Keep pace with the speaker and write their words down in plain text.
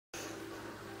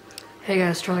Hey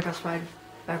guys, Charlie Spide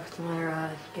back with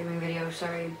another gaming video.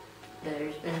 Sorry,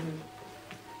 there's been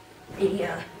any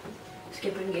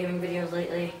skipping gaming videos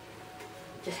lately.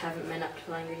 Just haven't been up to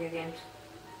playing video games.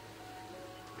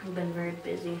 I've been very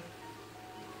busy.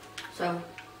 So,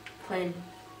 played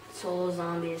Solo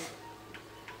Zombies,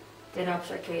 Dead Ops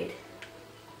Arcade.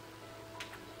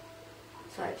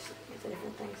 Sorry, it's the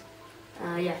different things.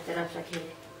 Yeah, Dead Ops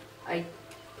Arcade. I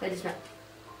played this map.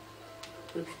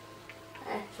 Oops.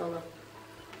 Solo.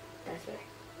 That's better.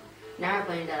 Now we're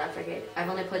playing Dead Ops Arcade. I've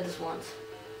only played this once.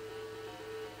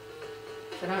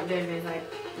 So don't judge me if I'm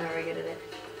not very good at it.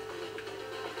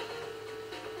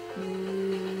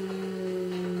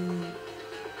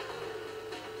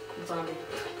 Zombie.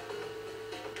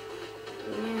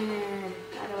 Yeah,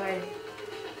 how do I...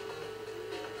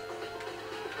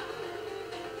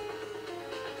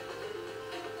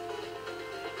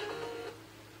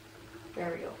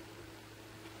 There we go.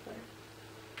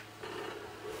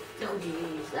 Oh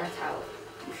jeez, that's how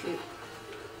you shoot.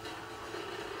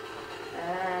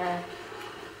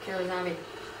 Kill a zombie.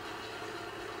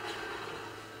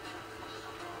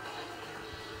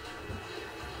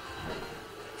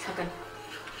 Shotgun.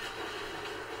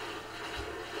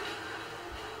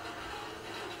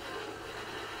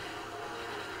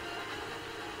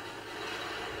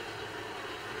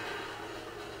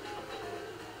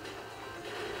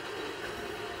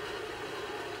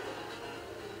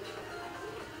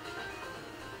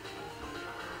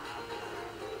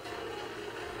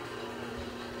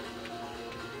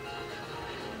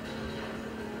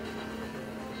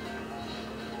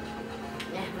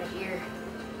 Yeah, my ear.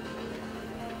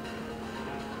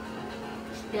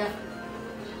 Stuff.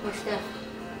 More stuff.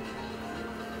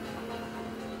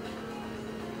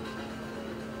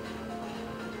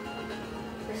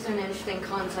 This is an interesting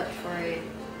concept for a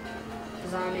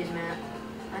zombies map.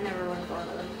 I never would have thought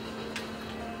of it.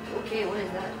 Okay, what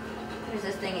is that? What is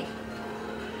this thingy?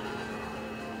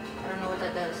 I don't know what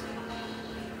that does.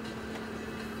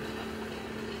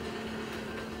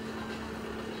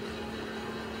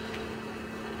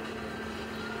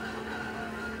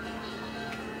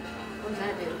 What does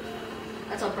that do?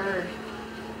 That's a bird.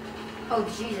 Oh,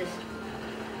 Jesus.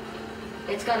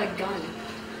 It's got a gun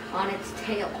on its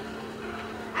tail.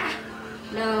 Ah!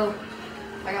 No.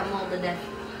 I got mauled to death.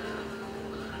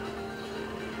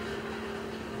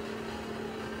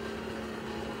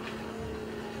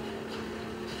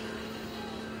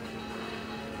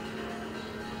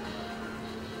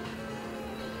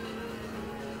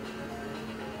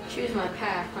 Choose my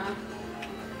path, huh?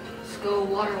 Let's go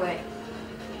waterway.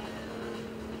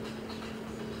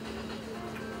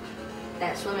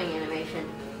 That swimming animation.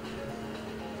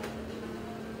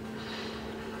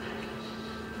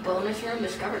 Bonus room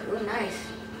discovered. Ooh, nice.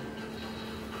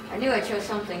 I knew I chose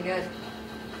something good.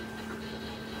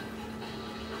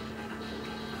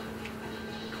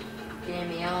 Give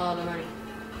me all the money.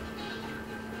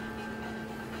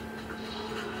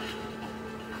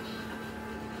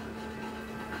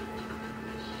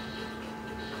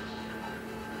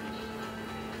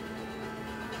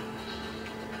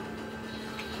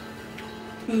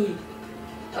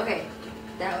 Okay,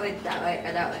 that way, that way,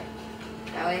 or that way.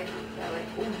 That way, that way.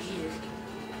 Oh, Jesus.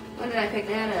 When did I pick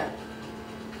that up?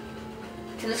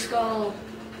 To the skull.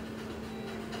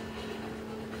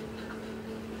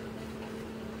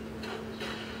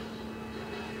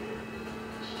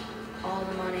 All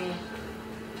the money.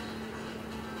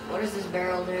 What does this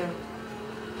barrel do?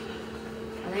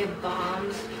 Are they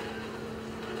bombs?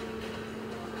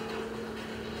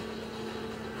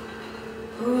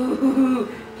 Ooh,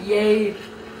 yay.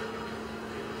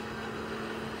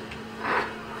 Ah.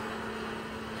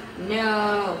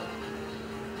 No.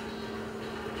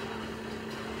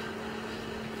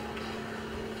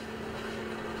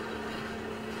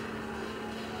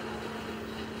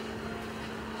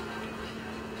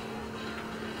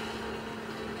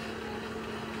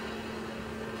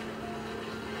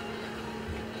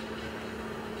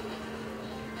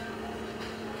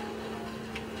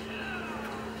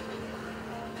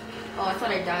 Oh, I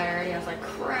thought I died already. I was like,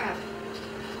 crap.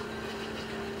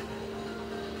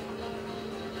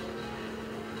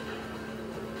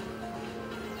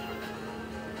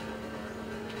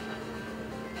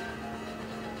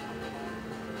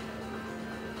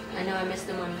 I know I missed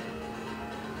the money.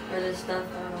 Or this stuff.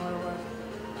 I don't know what it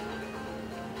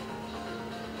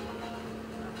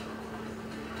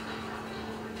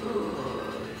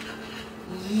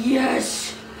was.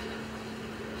 Yes!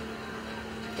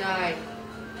 Die.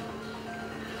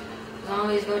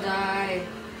 Zombies go die.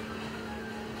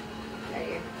 Get out of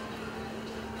here.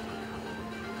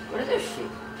 What are those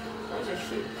shoot? Those are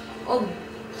shoot. Oh,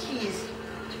 jeez.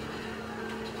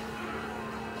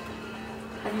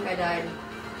 think I died.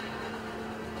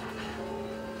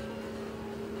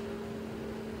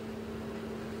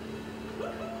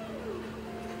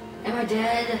 Am I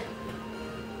dead?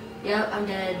 Yep, I'm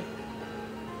dead.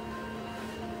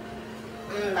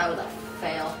 That was a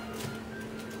fail.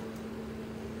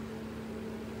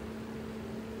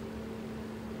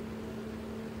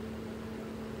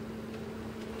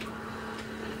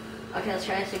 Okay, let's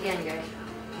try this again, guys.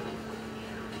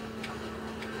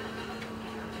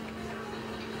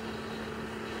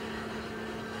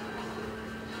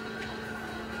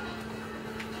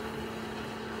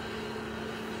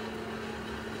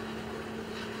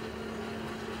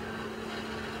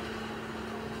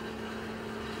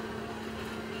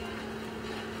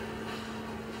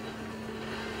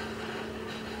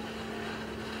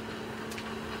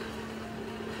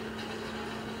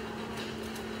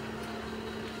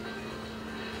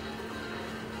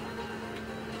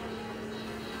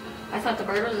 I thought the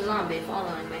bird was a zombie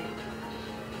following me.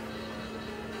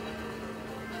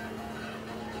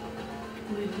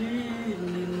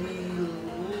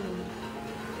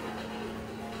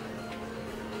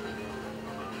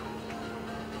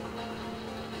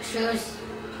 Shoes.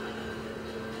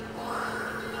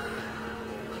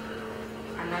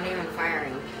 I'm not even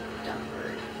firing, dumb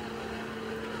bird.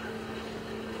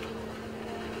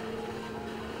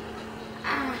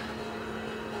 Ah.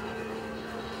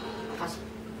 Pause.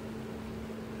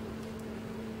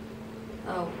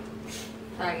 Oh,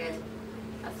 sorry guys.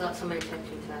 I thought somebody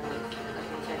texted me, so I can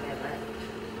check it, but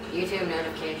YouTube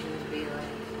notifications be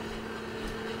like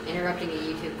interrupting a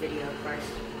YouTube video, of course.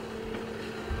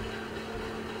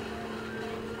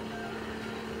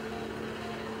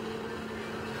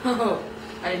 Oh,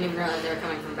 I didn't even realize they were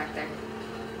coming from back there.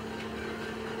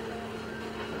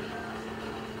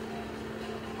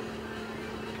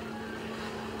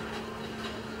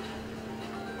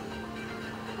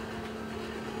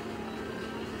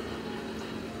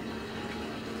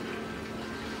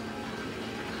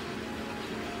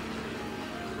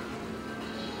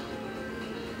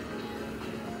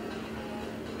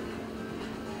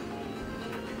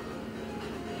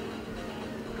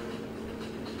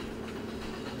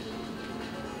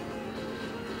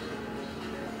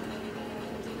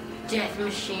 Death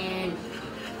machine.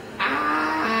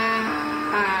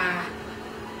 Ah!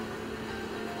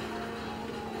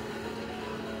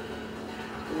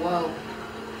 Whoa.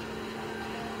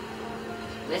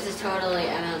 This is totally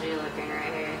MLG looking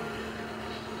right here.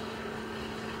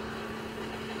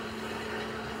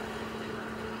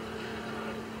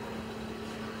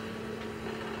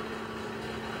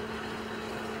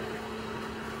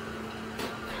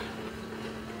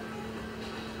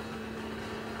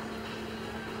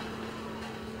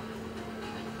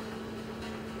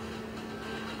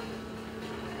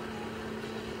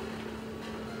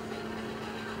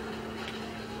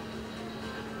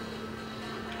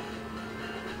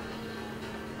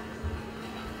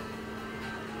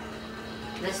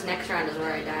 This next round is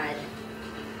where I died.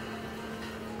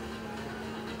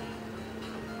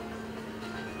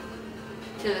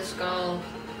 To the skull.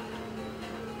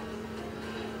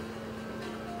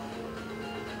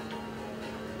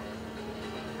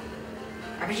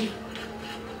 RPG.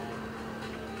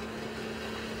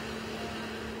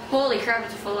 Holy crap,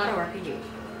 it's a full auto RPG.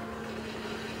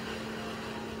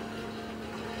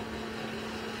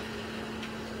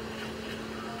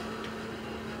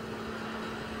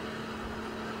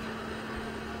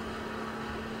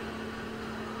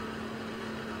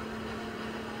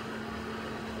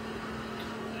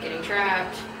 Getting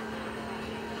trapped.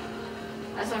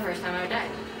 That's the first time I've died.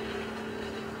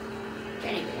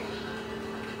 Teddy bear.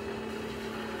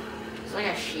 It's like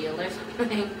a shield or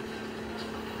something.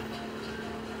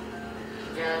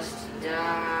 Just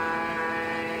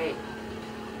die.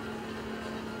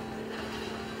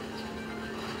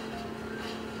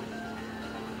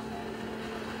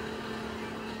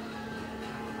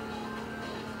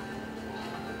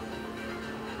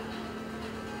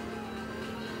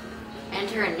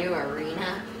 Enter a new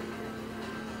arena.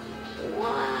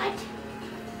 What?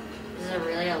 This is a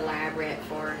really elaborate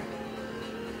for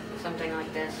something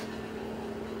like this.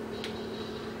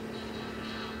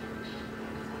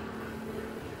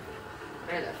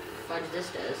 Where the fudge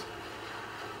this does?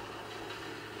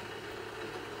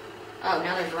 Oh,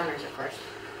 now there's runners, of course.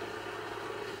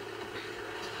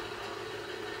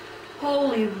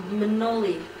 Holy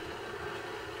manoli.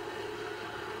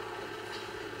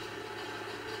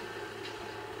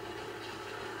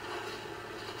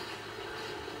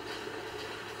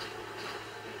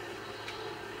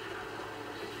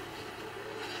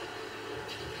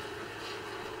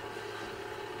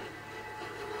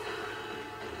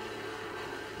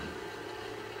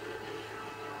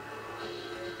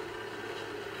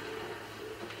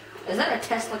 Is that a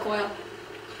Tesla coil?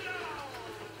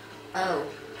 Oh.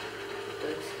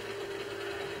 Oops.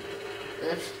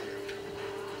 Oops.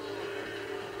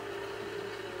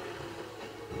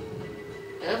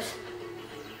 Oops.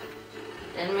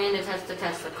 Didn't mean to touch the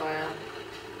Tesla coil.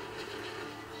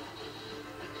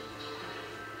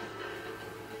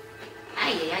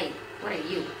 Ay. What are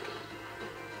you?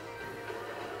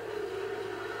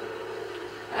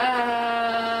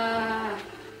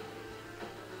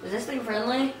 Is this thing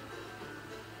friendly?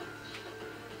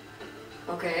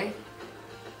 Okay.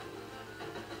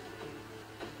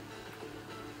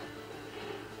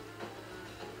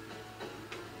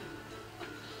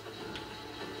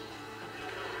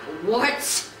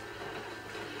 What?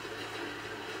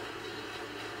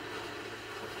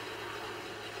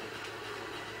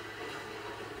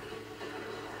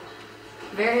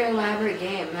 Very elaborate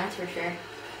game, that's for sure. I'm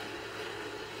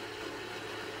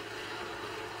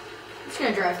just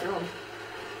gonna drive through them.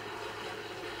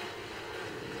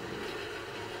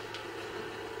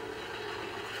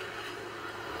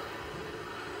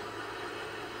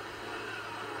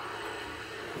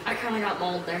 I kinda got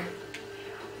mauled there.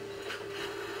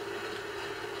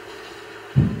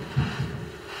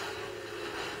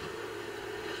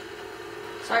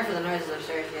 Sorry for the noises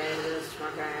upstairs, guys. There's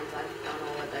smoke irons. I don't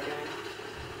know what they're doing.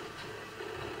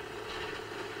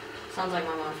 Sounds like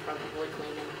my mom's probably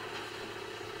cleaning.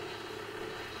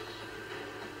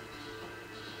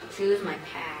 Choose my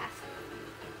path.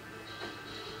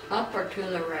 Up or to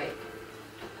the right?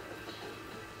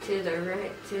 To the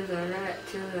right, to the right,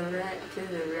 to the right, to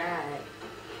the right.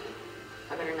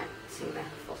 I better not sing that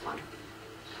full song.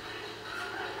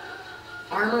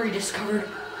 Armory discovered.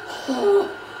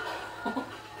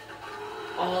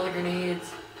 All the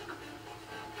grenades.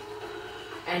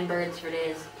 And birds for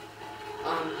days.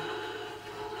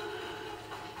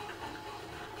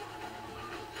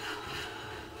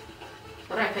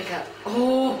 What did I pick up?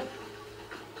 Oh!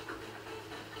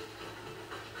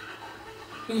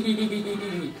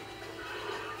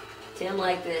 Didn't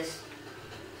like this.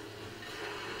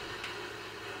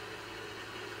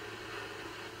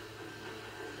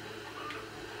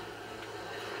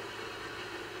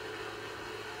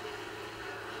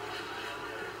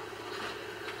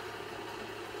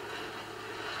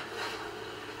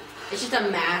 It's just a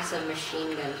massive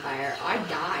machine gun fire. I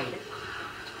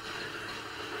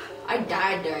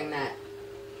died during that.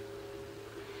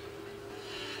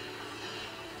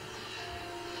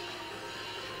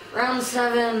 Round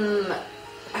 7.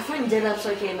 I find Dead Ups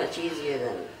Arcade much easier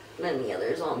than any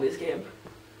other zombies game.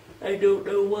 I don't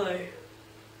know why.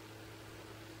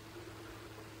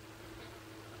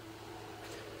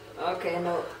 Okay,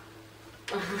 no.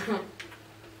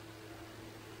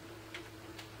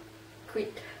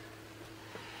 Quit.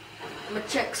 I'm gonna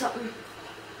check something.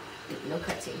 No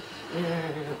cutscene.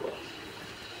 No.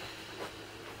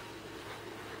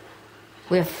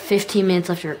 We have 15 minutes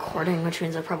left of recording, which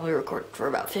means I'll probably record for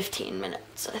about 15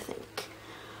 minutes, I think.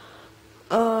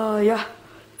 Yeah.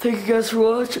 Thank you guys for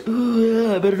watching. Ooh,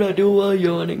 yeah, I better not do it while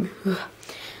yawning.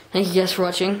 Thank you guys for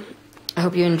watching. I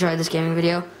hope you enjoyed this gaming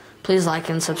video. Please like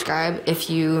and subscribe if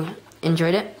you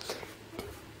enjoyed it.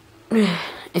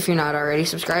 If you're not already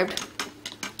subscribed.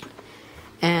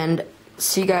 And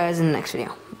see you guys in the next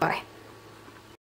video. Bye.